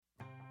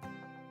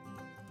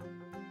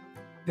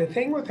The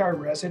thing with our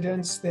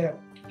residents that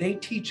they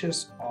teach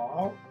us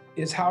all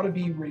is how to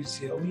be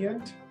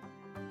resilient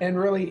and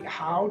really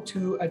how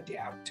to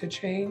adapt to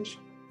change.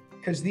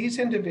 Because these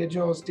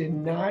individuals did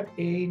not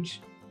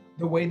age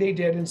the way they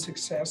did and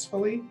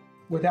successfully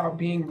without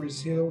being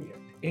resilient.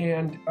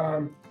 And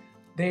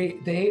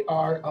they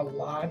are a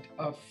lot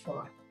of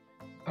fun.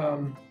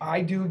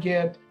 I do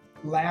get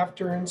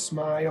laughter and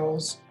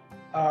smiles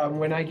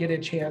when I get a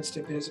chance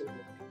to visit with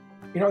them.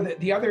 You know,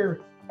 the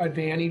other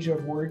advantage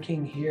of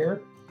working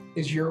here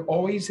is you're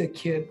always a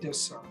kid to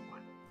someone.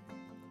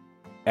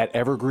 At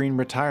Evergreen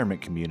Retirement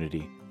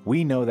Community,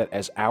 we know that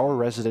as our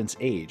residents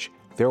age,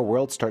 their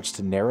world starts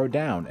to narrow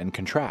down and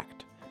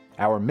contract.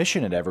 Our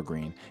mission at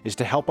Evergreen is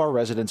to help our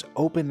residents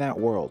open that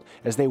world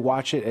as they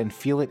watch it and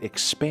feel it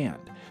expand.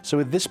 So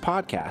with this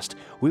podcast,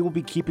 we will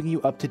be keeping you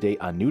up to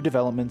date on new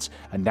developments,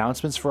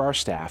 announcements for our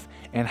staff,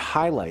 and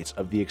highlights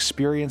of the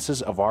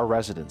experiences of our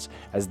residents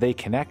as they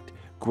connect,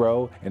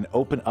 grow, and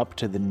open up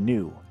to the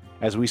new.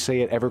 As we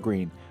say at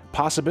Evergreen,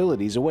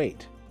 possibilities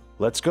await.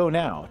 Let's go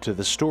now to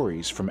the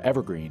Stories from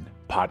Evergreen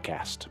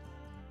podcast.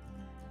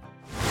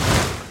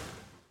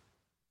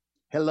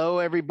 Hello,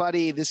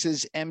 everybody. This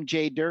is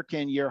MJ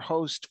Durkin, your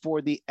host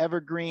for the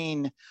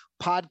Evergreen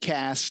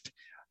Podcast.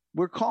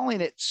 We're calling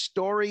it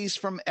Stories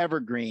from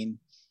Evergreen,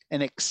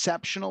 an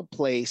exceptional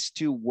place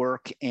to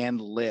work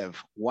and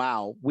live.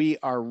 Wow, we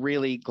are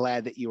really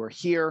glad that you are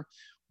here.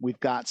 We've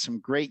got some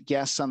great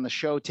guests on the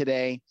show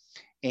today,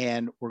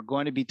 and we're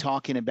going to be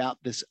talking about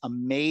this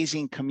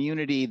amazing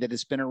community that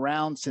has been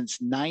around since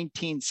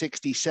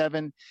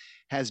 1967,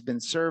 has been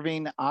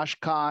serving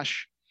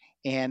Osh-Kosh,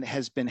 and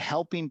has been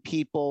helping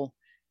people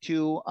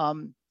to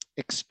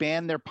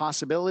expand their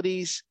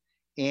possibilities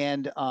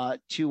and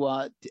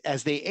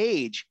as they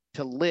age,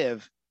 to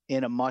live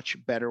in a much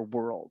better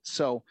world.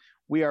 So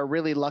we are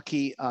really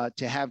lucky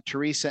to have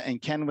Teresa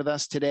and Ken with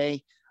us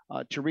today.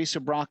 Teresa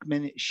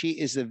Brockman, she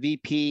is the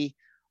VP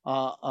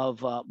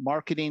of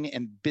Marketing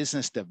and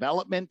Business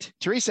Development.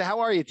 Teresa, how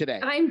are you today?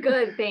 I'm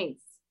good,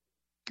 thanks.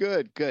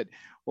 Good.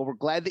 Well, we're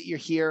glad that you're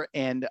here,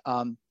 and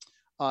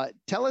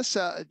tell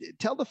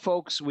the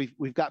folks,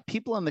 we've got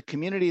people in the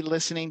community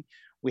listening.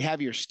 We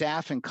have your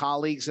staff and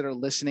colleagues that are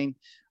listening.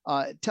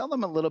 Tell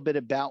them a little bit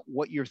about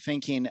what you're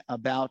thinking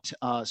about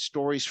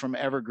Stories from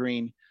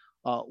Evergreen,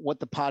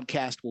 what the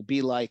podcast will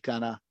be like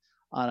on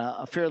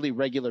a fairly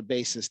regular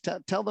basis.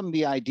 Tell them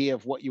the idea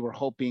of what you were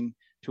hoping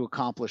to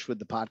accomplish with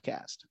the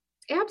podcast.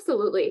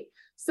 Absolutely.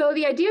 So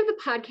the idea of the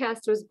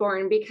podcast was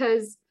born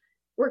because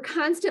we're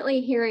constantly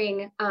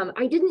hearing,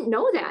 I didn't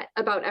know that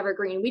about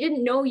Evergreen. We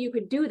didn't know you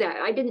could do that.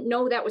 I didn't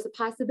know that was a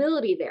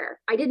possibility there.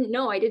 I didn't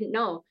know.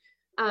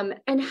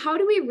 And how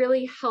do we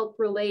really help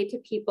relay to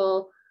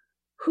people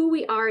who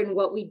we are and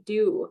what we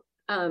do?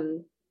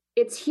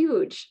 It's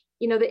huge.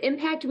 You know, the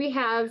impact we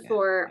have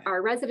for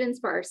our residents,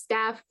 for our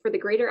staff, for the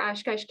greater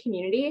Osh-Kosh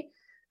community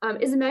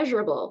is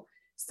immeasurable.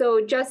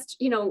 So just,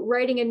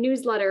 writing a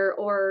newsletter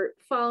or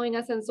following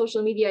us on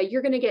social media,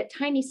 you're going to get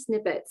tiny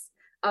snippets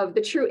of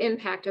the true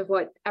impact of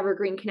what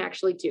Evergreen can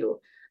actually do.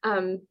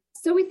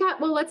 So we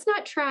thought, well, let's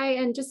not try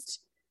and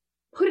just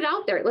put it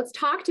out there. Let's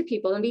talk to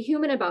people and be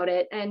human about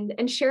it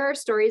and share our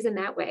stories in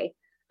that way.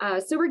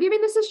 So we're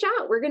giving this a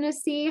shot. We're going to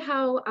see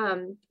how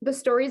the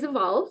stories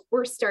evolve.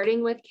 We're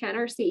starting with Ken,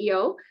 our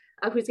CEO,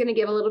 who's going to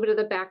give a little bit of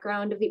the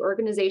background of the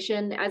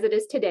organization as it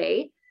is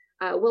today.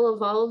 We'll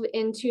evolve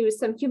into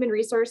some human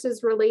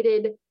resources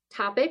related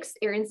topics.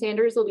 Aaron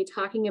Sanders will be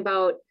talking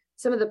about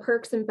some of the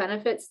perks and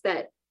benefits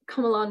that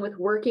come along with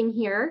working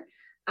here.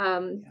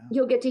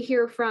 You'll get to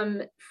hear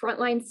from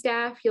frontline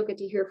staff. You'll get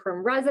to hear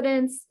from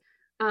residents,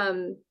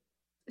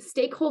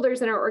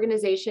 stakeholders in our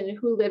organization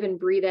who live and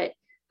breathe it,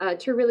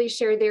 to really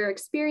share their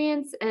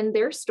experience and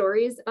their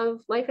stories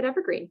of life at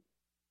Evergreen.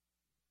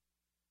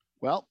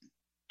 Well,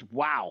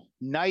 wow.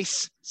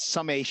 Nice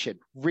summation.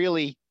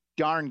 Really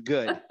darn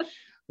good.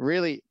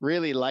 Really,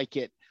 really like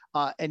it.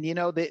 And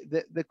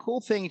the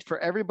cool thing for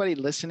everybody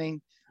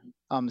listening,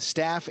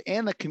 staff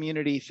and the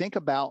community, think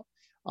about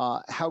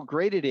how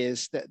great it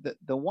is. That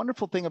the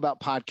wonderful thing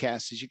about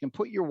podcasts is you can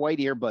put your white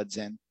earbuds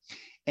in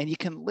and you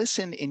can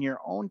listen in your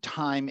own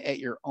time at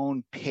your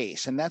own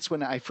pace. And that's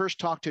when I first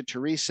talked to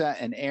Teresa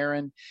and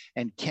Aaron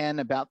and Ken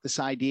about this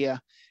idea.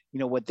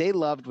 What they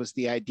loved was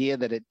the idea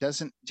that it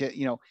doesn't,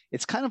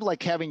 it's kind of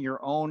like having your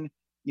own,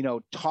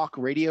 talk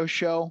radio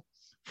show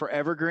for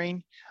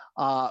Evergreen.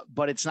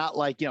 But it's not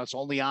like, it's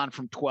only on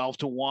from 12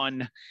 to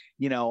 1,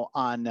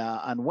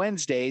 on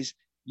Wednesdays.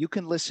 You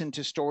can listen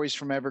to Stories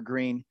from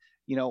Evergreen,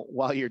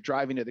 while you're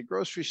driving to the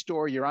grocery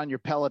store, you're on your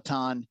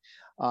Peloton,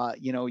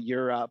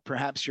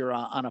 perhaps you're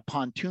on a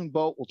pontoon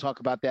boat. We'll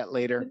talk about that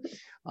later.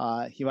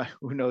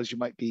 Who knows, you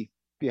might be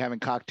having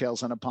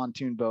cocktails on a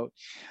pontoon boat.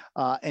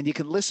 And you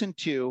can listen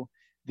to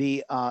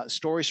the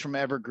Stories from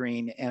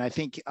Evergreen. And I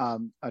think,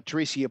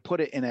 Teresa, you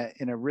put it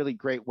in a really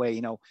great way.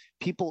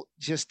 People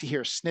just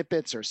hear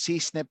snippets or see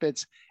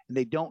snippets and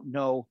they don't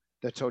know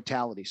the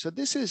totality. So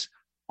this is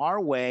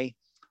our way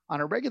on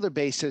a regular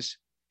basis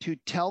to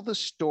tell the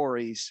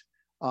stories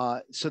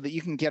so that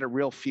you can get a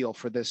real feel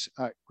for this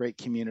great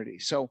community.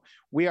 So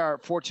we are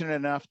fortunate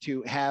enough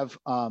to have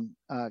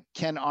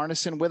Ken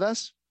Arneson with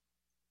us,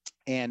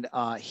 and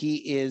he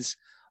is,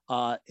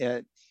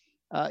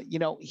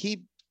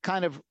 he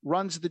kind of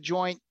runs the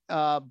joint,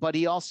 but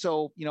he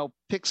also,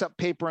 picks up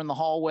paper in the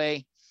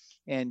hallway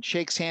and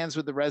shakes hands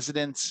with the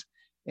residents,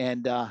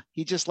 and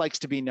he just likes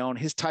to be known.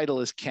 His title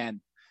is Ken.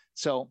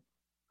 So,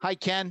 hi,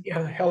 Ken.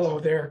 Yeah, hello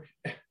there.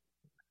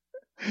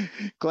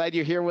 Glad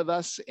you're here with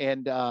us,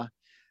 and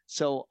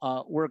so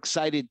we're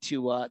excited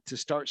to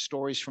start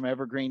Stories from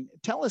Evergreen.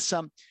 Tell us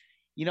some.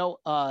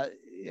 The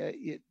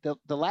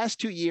last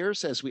 2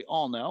 years, as we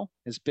all know,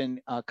 has been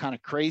kind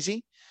of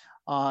crazy.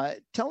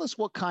 Tell us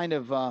what kind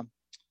of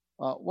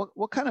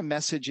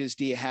messages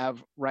do you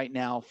have right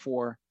now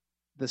for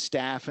the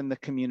staff and the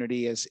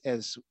community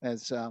as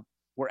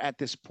we're at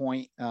this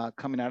point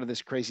coming out of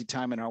this crazy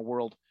time in our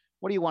world?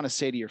 What do you want to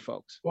say to your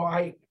folks? Well,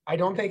 I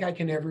don't think I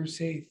can ever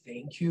say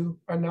thank you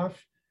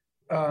enough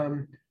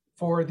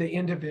for the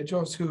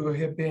individuals who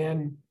have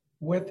been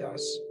with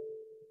us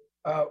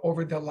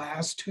over the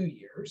last 2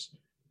 years.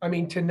 I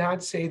mean, to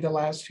not say the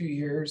last 2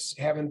 years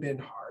haven't been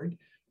hard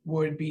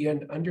would be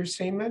an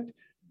understatement.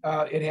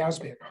 It has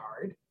been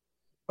hard,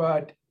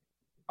 but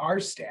our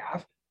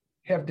staff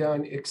have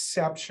done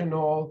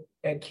exceptional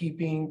at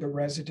keeping the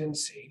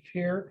residents safe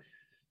here,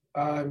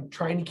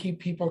 trying to keep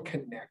people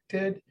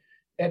connected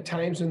at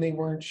times when they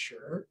weren't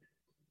sure.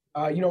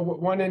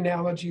 One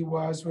analogy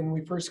was when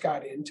we first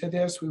got into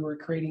this, we were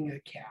creating a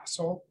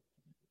castle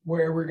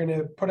where we're going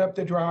to put up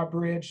the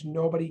drawbridge,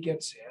 nobody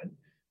gets in,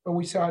 but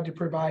we still had to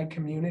provide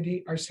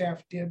community. Our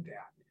staff did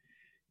that.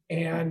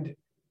 And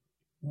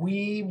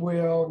we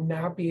will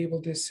not be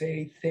able to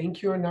say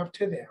thank you enough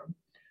to them.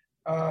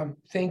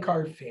 Thank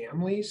our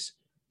families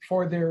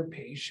for their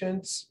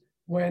patience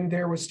when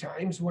there was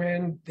times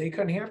when they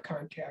couldn't have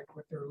contact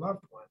with their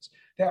loved ones.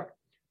 That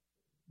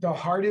the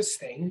hardest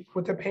thing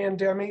with the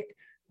pandemic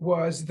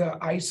was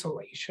the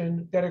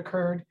isolation that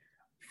occurred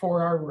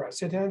for our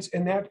residents,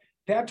 and that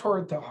tore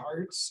at the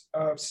hearts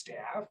of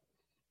staff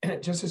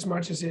just as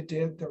much as it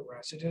did the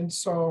residents.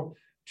 So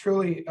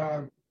truly,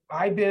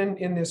 I've been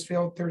in this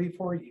field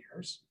 34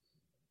 years.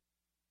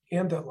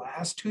 In the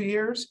last 2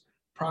 years,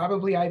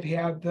 probably I've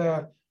had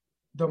the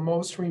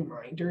most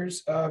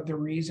reminders of the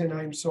reason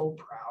I'm so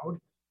proud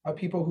of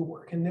people who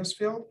work in this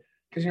field,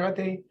 because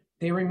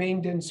they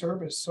remained in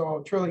service.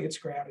 So truly, it's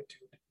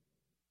gratitude.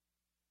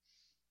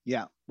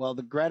 Yeah, well,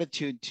 the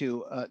gratitude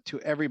to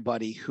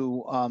everybody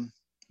who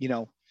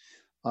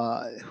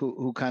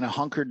who kind of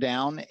hunkered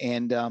down,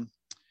 and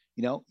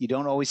you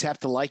don't always have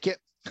to like it,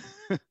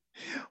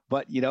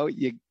 but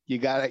you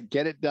gotta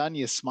get it done.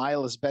 You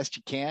smile as best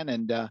you can,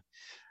 and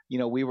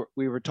we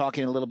were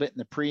talking a little bit in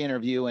the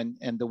pre-interview,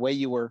 and the way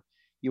you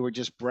were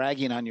just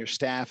bragging on your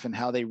staff and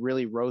how they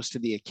really rose to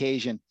the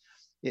occasion.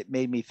 It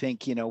made me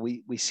think,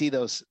 we see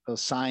those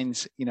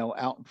signs,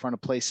 out in front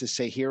of places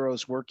say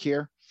heroes work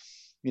here,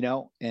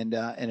 and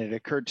it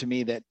occurred to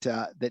me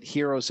that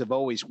heroes have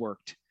always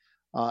worked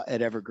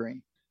at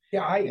Evergreen.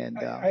 Yeah,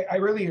 I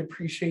really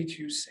appreciate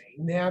you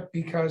saying that,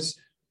 because,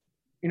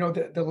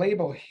 the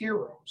label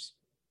heroes,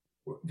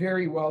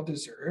 very well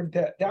deserved.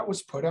 That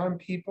was put on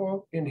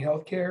people in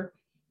healthcare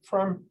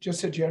from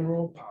just a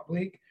general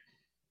public.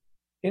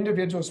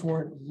 Individuals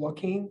weren't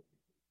looking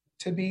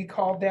to be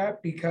called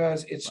that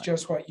because it's right.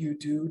 Just what you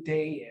do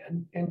day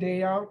in and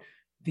day out.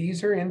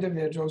 These are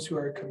individuals who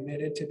are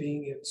committed to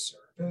being in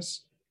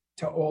service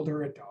to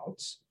older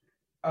adults.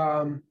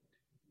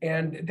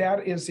 And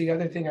that is the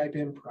other thing I've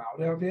been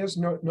proud of is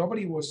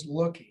nobody was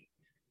looking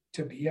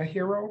to be a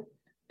hero.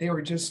 They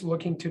were just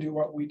looking to do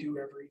what we do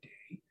every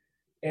day.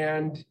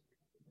 And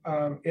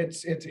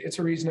it's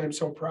a reason I'm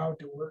so proud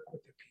to work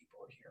with the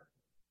people here.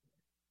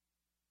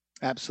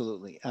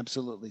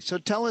 Absolutely. So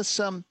tell us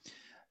some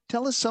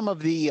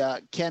of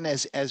the Ken,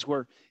 as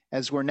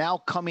we're now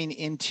coming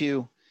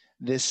into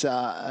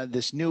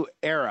this new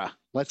era.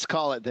 Let's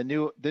call it the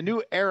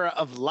new era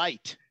of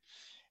light.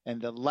 And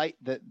the light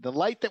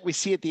that we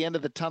see at the end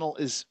of the tunnel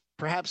is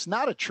perhaps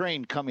not a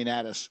train coming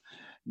at us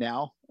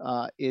now.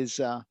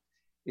 Is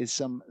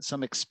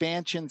some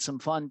expansion, some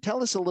fun.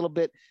 Tell us a little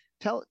bit.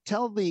 Tell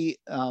the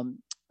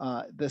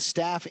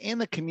staff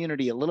and the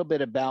community a little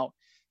bit about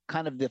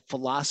kind of the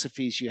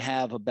philosophies you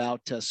have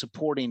about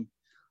supporting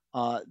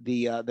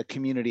the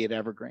community at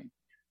Evergreen.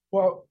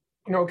 Well,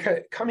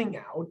 coming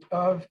out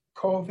of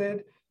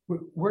COVID,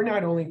 we're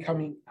not only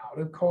coming out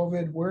of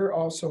COVID, we're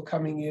also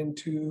coming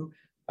into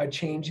a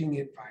changing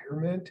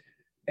environment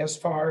as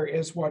far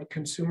as what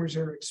consumers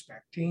are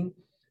expecting.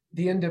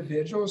 The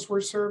individuals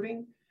we're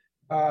serving,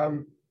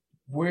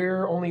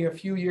 we're only a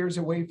few years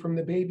away from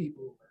the baby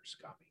boomers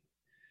coming.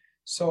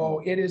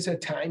 So it is a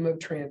time of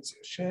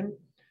transition.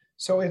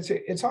 So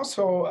it's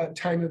also a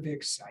time of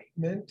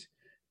excitement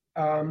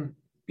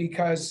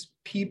because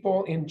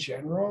people in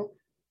general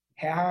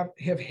have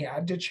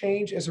had to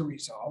change as a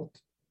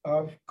result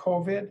of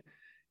COVID.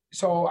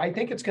 So I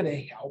think it's going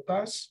to help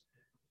us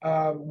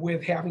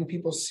with having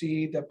people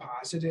see the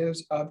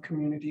positives of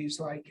communities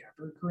like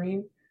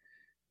Evergreen.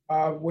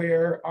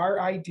 where our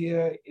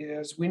idea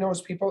is we know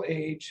as people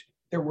age,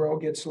 their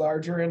world gets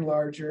larger and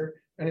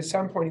larger, and at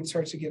some point it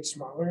starts to get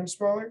smaller and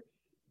smaller.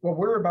 Well,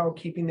 we're about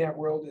keeping that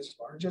world as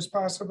large as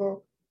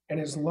possible and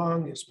as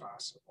long as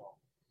possible.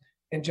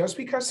 And just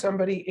because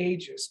somebody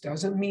ages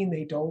doesn't mean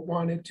they don't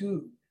want to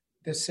do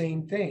the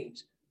same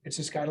things. It's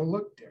just got to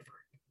look different.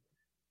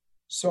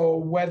 So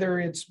whether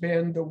it's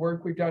been the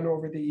work we've done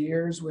over the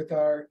years with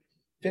our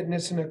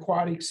fitness and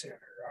aquatic center,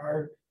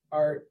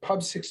 our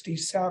Pub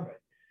 67,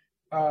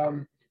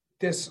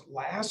 this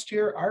last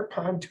year, our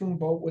pontoon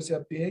boat was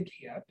a big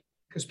hit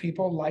because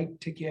people like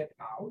to get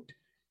out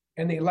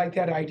and they like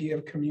that idea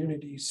of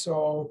community.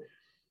 So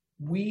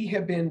we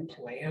have been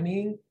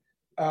planning,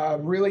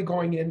 really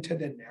going into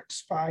the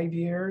next 5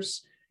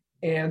 years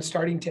and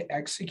starting to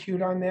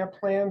execute on that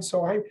plan.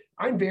 So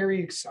I'm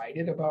very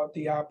excited about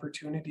the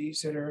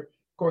opportunities that are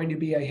going to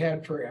be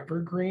ahead for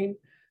Evergreen,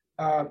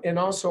 and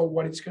also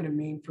what it's going to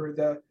mean for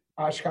the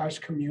Osh-Kosh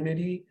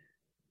community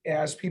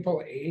as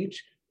people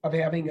age, of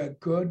having a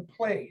good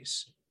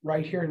place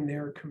right here in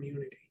their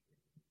community.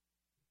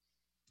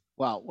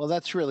 Wow. Well,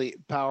 that's really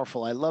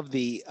powerful. I love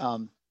the,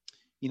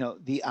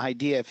 the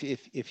idea,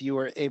 if you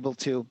were able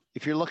to,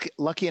 if you're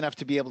lucky enough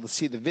to be able to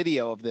see the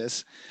video of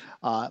this,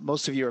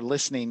 most of you are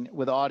listening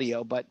with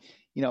audio, but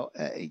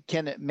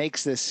Ken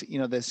makes this,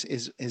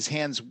 his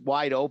hands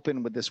wide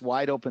open with this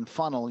wide open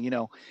funnel.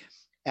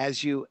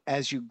 As you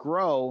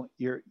grow,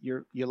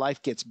 your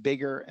life gets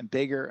bigger and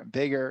bigger and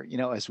bigger.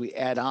 As we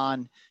add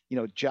on,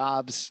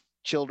 jobs,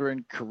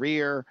 children,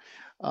 career,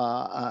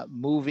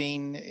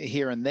 moving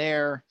here and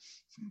there,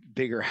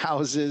 bigger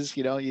houses.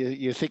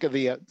 You think of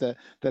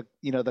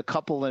the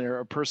couple or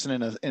a person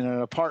in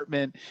an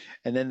apartment,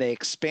 and then they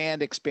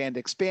expand,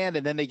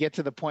 and then they get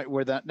to the point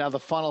where now the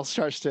funnel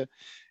starts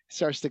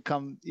to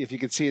come. If you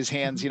could see his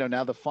hands,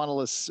 now the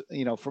funnel is,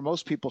 for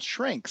most people,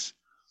 shrinks.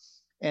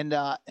 And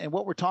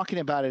what we're talking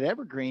about at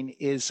Evergreen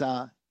is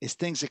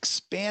things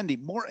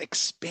expanding. More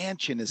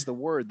expansion is the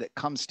word that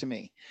comes to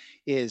me.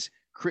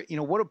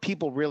 What do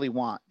people really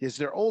want? Is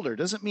they're older.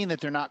 Doesn't mean that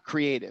they're not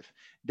creative.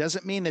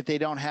 Doesn't mean that they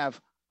don't have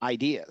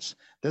ideas.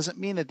 Doesn't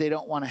mean that they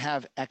don't want to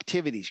have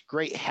activities,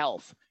 great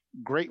health,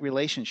 great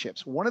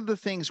relationships. One of the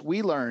things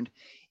we learned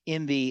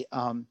in the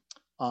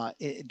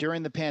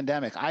during the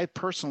pandemic, I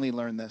personally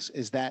learned this,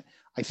 is that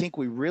I think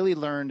we really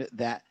learned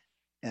that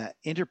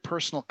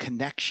interpersonal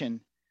connection.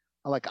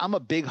 Like, I'm a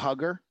big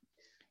hugger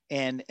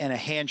and a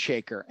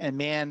handshaker. And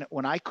man,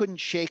 when I couldn't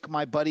shake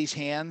my buddy's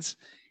hands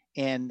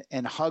and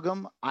hug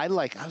them, I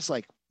was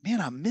like,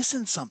 man, I'm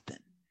missing something.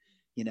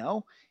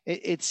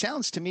 It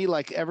sounds to me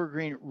like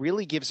Evergreen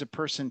really gives a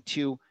person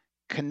to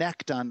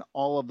connect on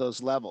all of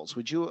those levels.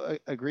 Would you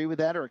agree with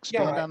that or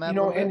expand on that?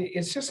 And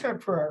it's just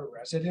not for our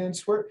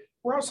residents. We're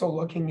also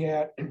looking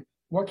at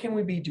what can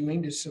we be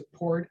doing to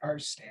support our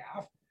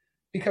staff,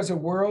 because the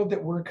world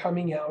that we're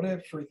coming out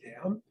of for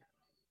them,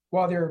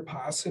 while there are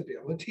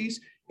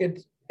possibilities,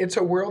 it's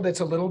a world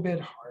that's a little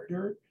bit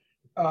harder.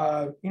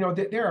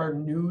 There are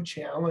new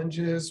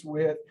challenges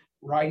with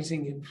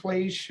rising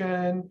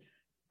inflation.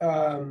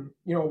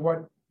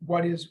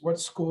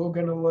 What's school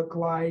going to look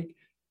like?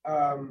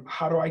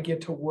 How do I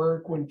get to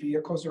work when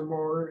vehicles are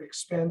more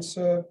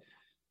expensive?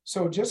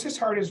 So just as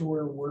hard as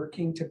we're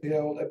working to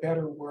build a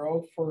better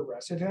world for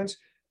residents,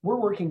 we're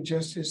working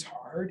just as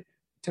hard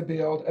to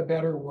build a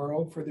better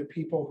world for the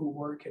people who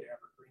work at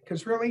Evergreen.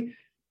 Because really,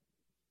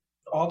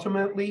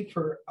 ultimately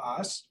for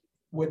us,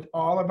 with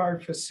all of our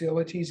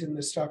facilities and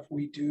the stuff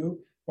we do,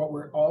 what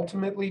we're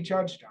ultimately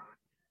judged on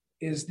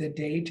is the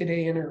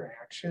day-to-day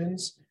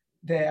interactions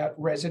that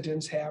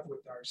residents have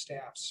with our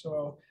staff.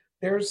 So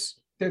there's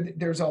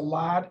a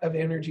lot of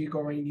energy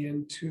going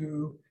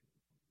into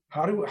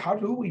how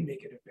do we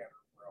make it a better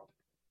world,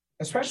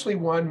 especially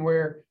one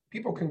where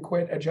people can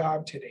quit a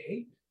job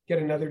today, get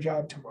another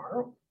job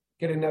tomorrow,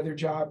 get another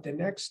job the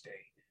next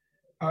day.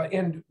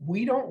 And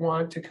we don't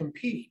want to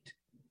compete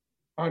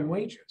on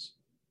wages.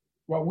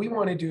 What we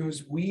want to do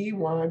is we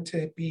want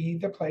to be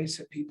the place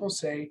that people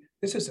say,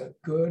 this is a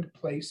good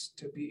place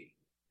to be.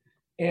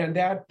 And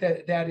that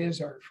is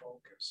our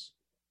focus.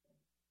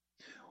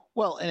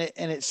 Well,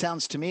 and it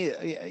sounds to me,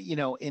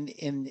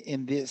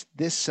 in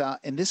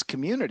this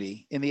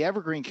community, in the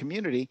Evergreen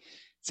community, it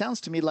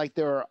sounds to me like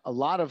there are a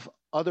lot of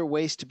other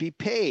ways to be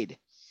paid.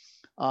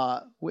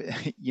 You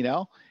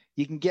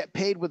can get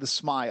paid with a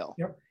smile.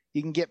 Yep.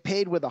 You can get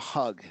paid with a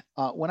hug.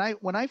 When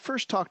I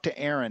first talked to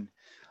Erin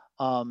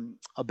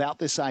about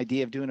this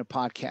idea of doing a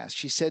podcast,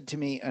 she said to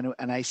me,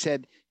 and I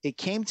said, it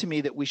came to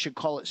me that we should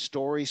call it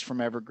Stories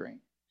from Evergreen.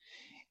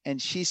 And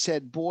she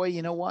said, boy,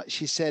 you know what?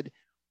 She said,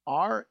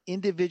 our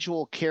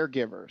individual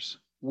caregivers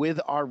with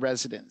our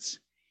residents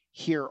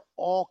hear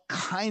all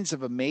kinds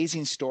of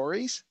amazing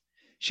stories.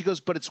 She goes,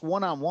 but it's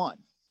one-on-one,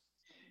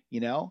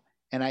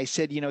 And I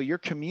said, your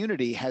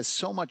community has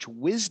so much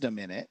wisdom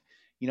in it,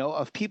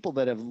 of people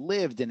that have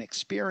lived and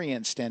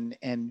experienced and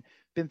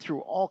been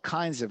through all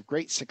kinds of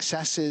great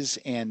successes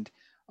and,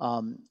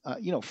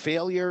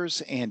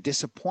 failures and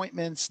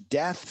disappointments,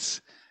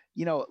 deaths,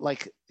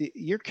 like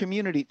your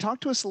community. Talk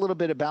to us a little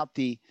bit about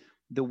the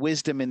the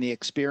wisdom and the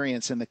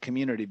experience in the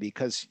community,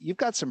 because you've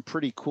got some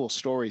pretty cool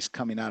stories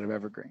coming out of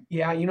Evergreen.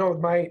 Yeah,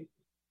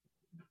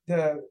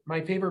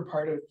 my favorite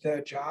part of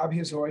the job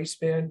has always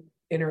been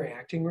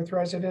interacting with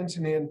residents.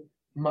 And in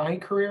my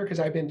career, because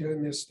I've been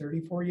doing this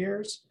 34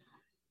 years,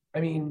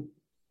 I mean,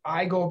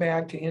 I go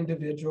back to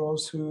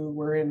individuals who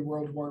were in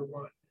World War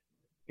I,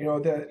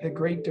 the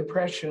Great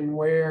Depression,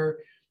 where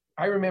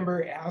I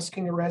remember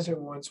asking a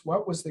resident once,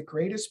 what was the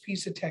greatest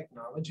piece of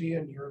technology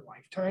in your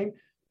lifetime?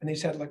 And they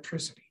said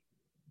electricity.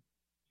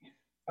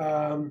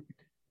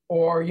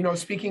 Or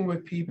speaking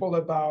with people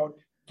about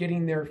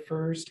getting their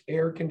first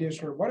air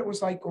conditioner, what it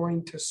was like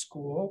going to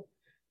school,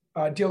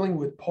 dealing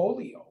with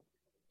polio,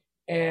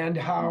 and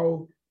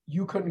how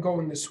you couldn't go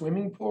in the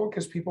swimming pool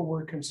because people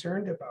were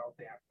concerned about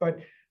that. But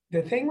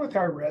the thing with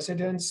our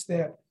residents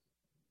that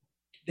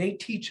they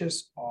teach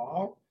us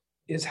all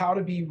is how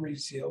to be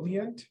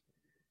resilient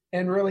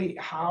and really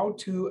how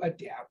to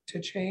adapt to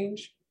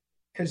change,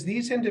 because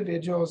these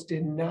individuals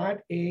did not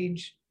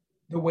age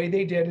the way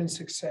they did and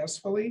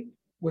successfully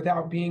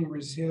without being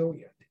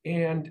resilient.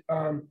 And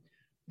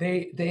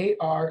they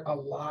are a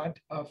lot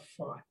of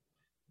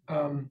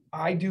fun.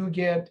 I do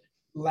get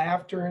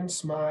laughter and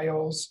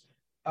smiles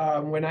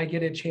when I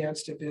get a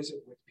chance to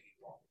visit with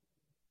people.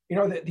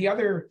 The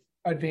other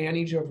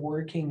advantage of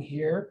working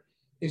here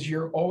is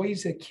you're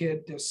always a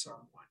kid to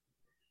someone.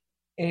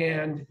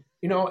 And,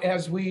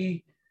 as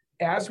we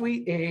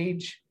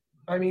age,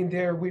 I mean,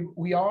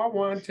 we all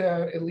want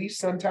to at least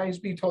sometimes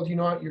be told, you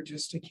know what, you're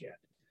just a kid.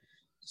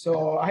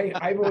 So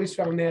I've always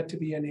found that to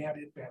be an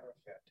added benefit.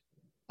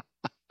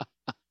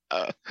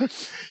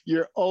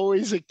 You're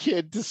always a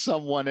kid to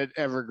someone at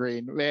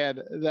Evergreen, man.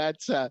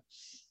 That's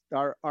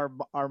our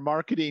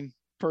marketing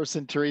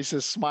person,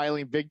 Teresa's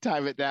smiling big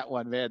time at that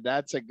one, man.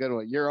 That's a good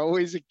one. You're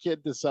always a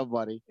kid to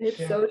somebody. It's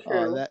so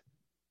true.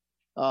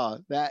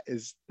 That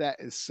is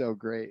so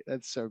great.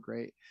 That's so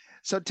great.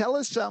 So tell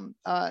us,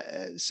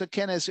 so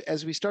Ken,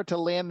 as we start to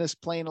land this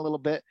plane a little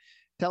bit,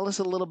 tell us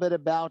a little bit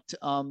about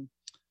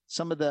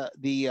some of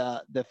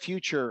the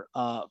future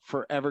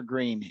for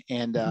Evergreen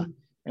and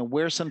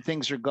where some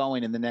things are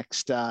going in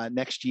the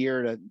next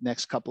year to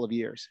next couple of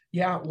years.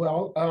 Yeah,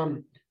 well,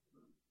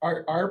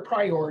 our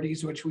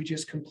priorities, which we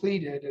just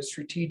completed a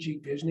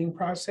strategic visioning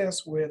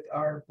process with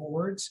our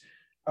boards,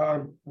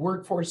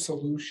 workforce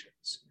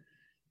solutions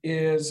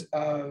is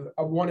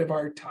one of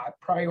our top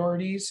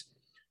priorities.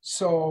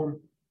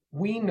 So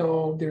we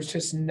know there's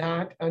just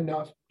not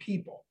enough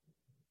people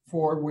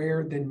for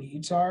where the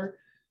needs are.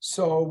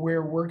 So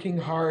we're working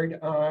hard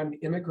on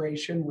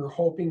immigration. We're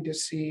hoping to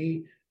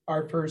see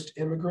our first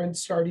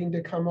immigrants starting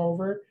to come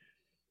over.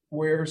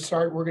 We're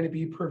going to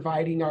be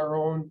providing our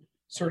own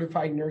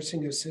certified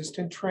nursing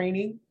assistant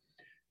training.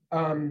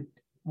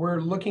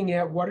 We're looking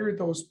at what are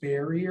those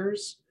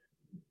barriers,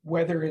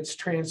 whether it's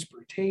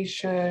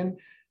transportation,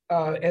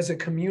 as a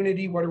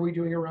community, what are we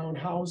doing around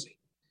housing?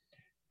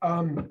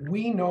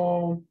 We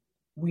know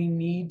we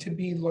need to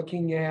be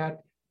looking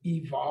at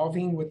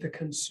evolving with the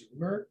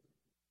consumer.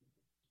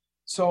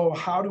 So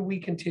how do we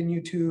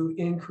continue to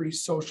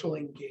increase social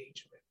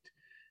engagement?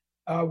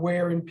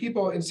 Where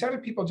instead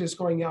of people just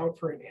going out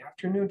for an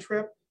afternoon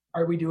trip,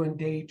 are we doing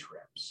day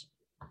trips?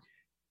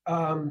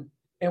 And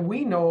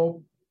we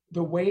know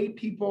the way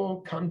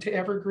people come to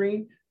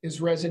Evergreen is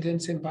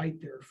residents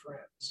invite their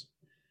friends.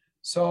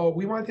 So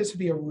we want this to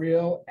be a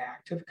real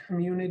active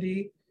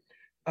community.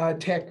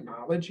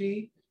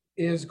 Technology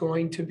is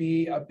going to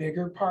be a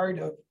bigger part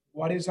of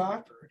what is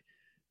offered.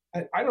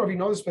 I don't know if you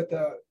know this, but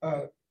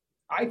the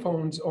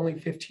iPhone's only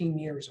 15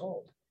 years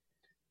old.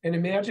 And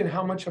imagine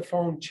how much a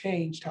phone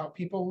changed how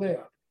people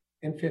live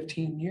in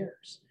 15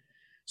 years.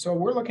 So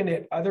we're looking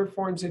at other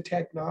forms of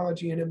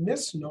technology, and a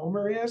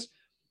misnomer is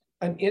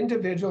an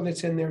individual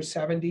that's in their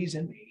 70s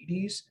and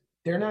 80s,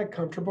 they're not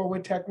comfortable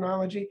with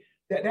technology.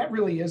 That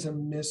really is a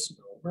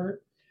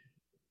misnomer.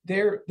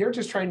 They're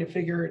just trying to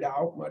figure it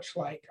out, much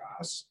like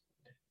us.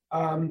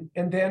 And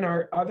then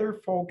our other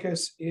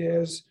focus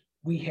is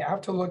we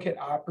have to look at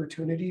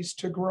opportunities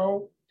to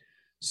grow.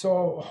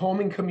 So home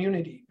and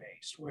community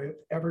based with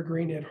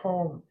Evergreen at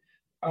Home,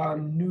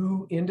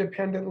 new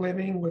independent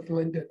living with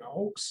Linden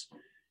Oaks,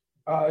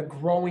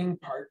 growing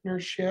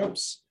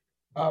partnerships,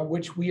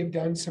 which we have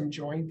done some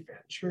joint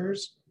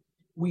ventures.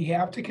 We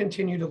have to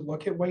continue to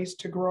look at ways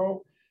to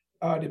grow,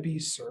 to be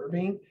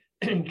serving,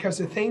 because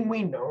the thing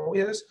we know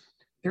is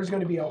there's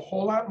going to be a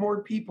whole lot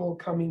more people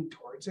coming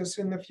towards us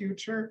in the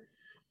future,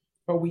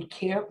 but we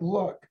can't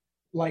look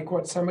like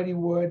what somebody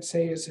would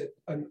say is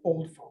an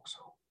old folks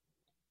home.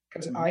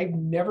 Because I've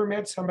never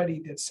met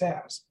somebody that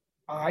says,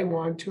 I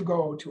want to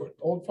go to an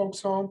old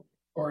folks home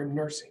or a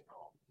nursing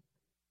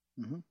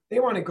home. Mm-hmm. They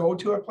want to go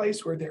to a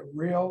place where they're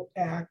real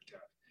active.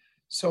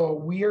 So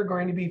we are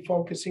going to be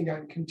focusing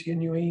on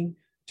continuing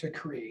to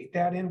create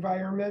that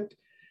environment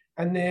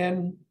and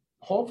then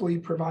hopefully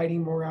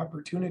providing more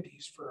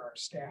opportunities for our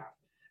staff.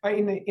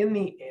 In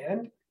the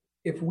end,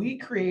 if we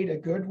create a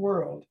good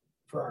world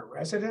for our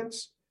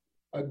residents,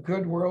 a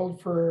good world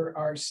for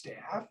our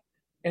staff,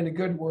 and a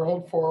good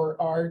world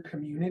for our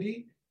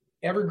community,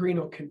 Evergreen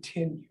will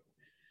continue.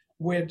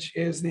 which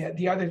is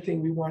the other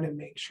thing we want to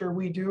make sure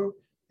we do,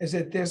 is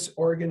that this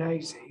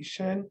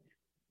organization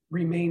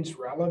remains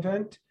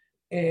relevant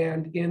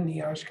and in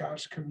the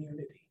Osh-Kosh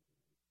community.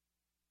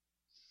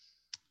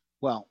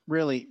 Well,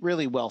 really,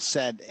 really well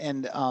said.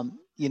 And,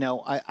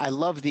 I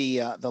love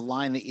the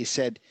line that you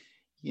said,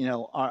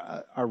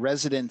 our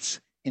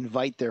residents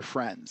invite their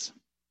friends.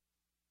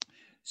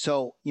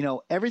 So,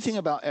 everything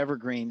about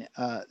Evergreen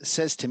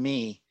says to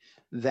me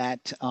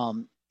that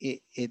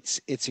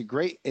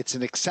it's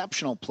an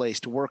exceptional place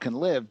to work and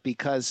live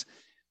because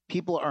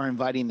people are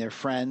inviting their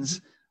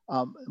friends.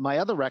 My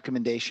other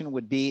recommendation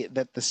would be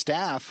that the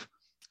staff,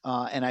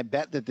 and I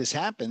bet that this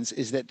happens,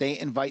 is that they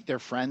invite their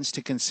friends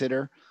to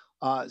consider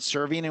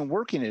serving and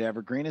working at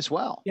Evergreen as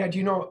well. Yeah, do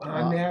you know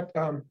on that,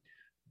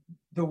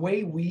 the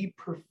way we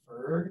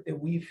prefer that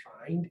we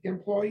find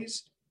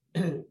employees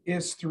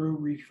is through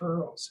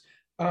referrals.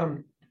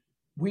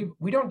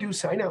 We don't do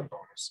sign-on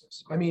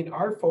bonuses. I mean,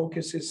 our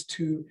focus is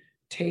to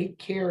take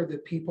care of the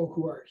people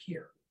who are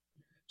here.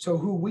 So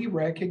who we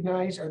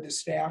recognize are the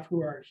staff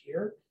who are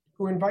here,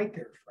 who invite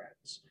their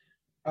friends.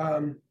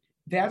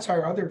 That's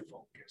our other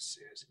focus,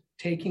 is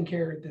taking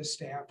care of the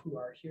staff who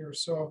are here.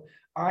 So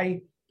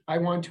I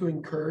want to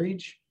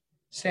encourage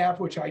staff,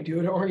 which I do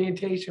at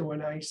orientation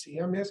when I see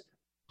them, is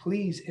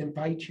please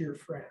invite your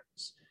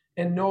friends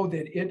and know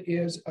that it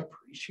is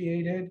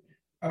appreciated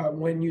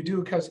when you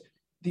do, because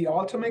the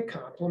ultimate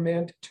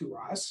compliment to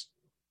us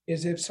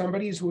is if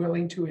somebody is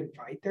willing to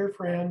invite their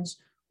friends,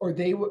 or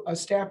a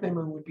staff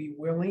member would be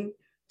willing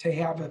to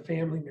have a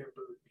family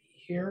member be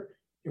here.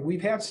 And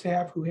we've had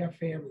staff who have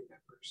family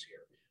members here.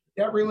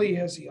 That really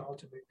is the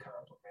ultimate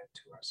compliment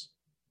to us.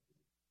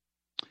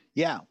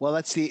 Yeah, well,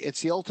 it's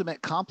the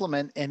ultimate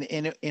compliment. And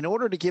in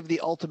order to give the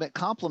ultimate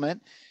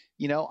compliment,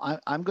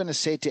 I'm going to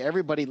say to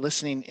everybody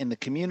listening in the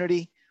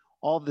community,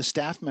 all of the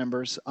staff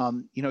members,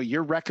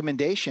 your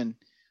recommendation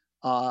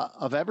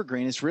of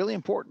Evergreen is really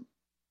important.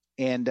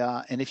 And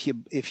if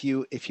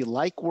you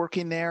like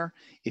working there,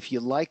 if you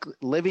like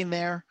living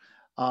there,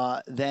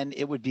 then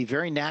it would be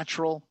very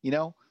natural.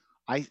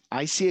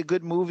 I see a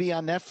good movie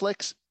on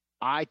Netflix,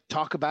 I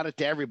talk about it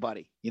to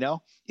everybody.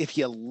 If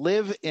you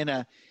live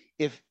in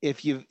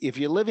if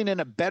you're living in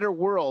a better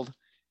world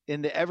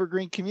in the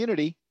Evergreen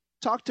community,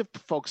 talk to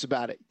folks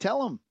about it.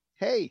 Tell them,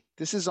 hey,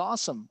 this is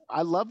awesome.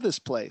 I love this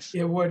place.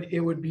 It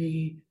would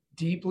be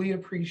deeply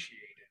appreciated.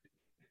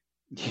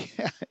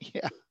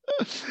 Yeah.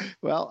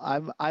 Well,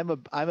 I'm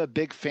a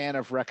big fan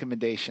of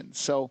recommendations.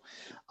 So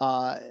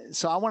I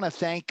want to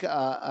thank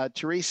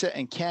Teresa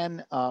and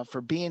Ken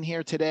for being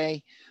here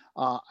today.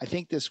 I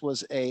think this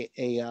was a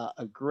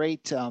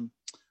great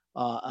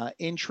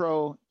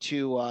intro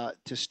to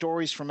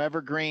stories from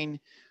Evergreen.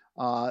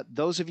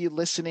 Those of you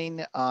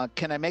listening,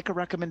 can I make a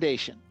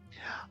recommendation?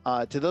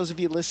 To those of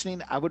you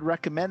listening, I would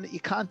recommend that you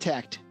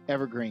contact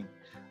Evergreen.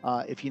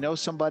 If you know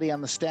somebody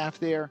on the staff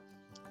there,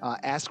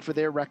 ask for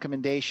their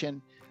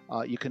recommendation.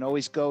 You can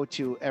always go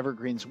to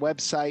Evergreen's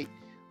website.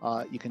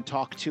 You can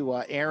talk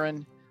to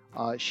Erin.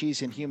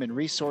 She's in human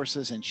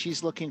resources, and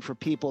she's looking for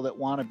people that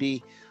want to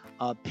be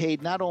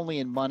paid not only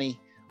in money,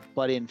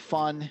 but in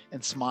fun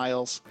and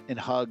smiles and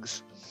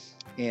hugs,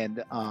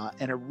 and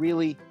a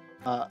really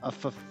a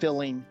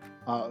fulfilling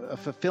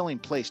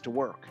place to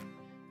work,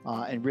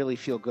 and really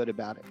feel good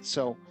about it.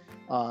 So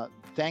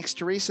thanks,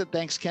 Teresa.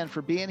 Thanks, Ken,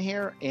 for being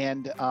here.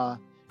 And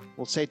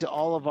we'll say to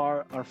all of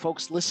our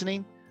folks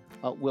listening,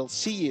 we'll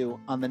see you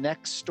on the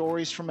next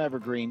Stories from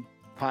Evergreen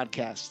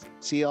podcast.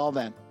 See you all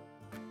then.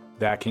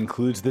 That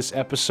concludes this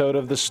episode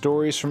of the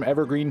Stories from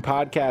Evergreen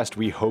podcast.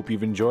 We hope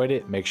you've enjoyed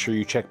it. Make sure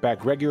you check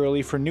back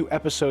regularly for new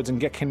episodes and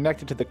get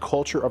connected to the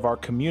culture of our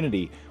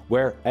community,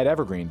 where at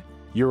Evergreen,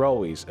 you're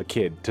always a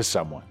kid to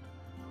someone.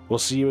 We'll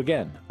see you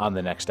again on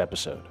the next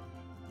episode.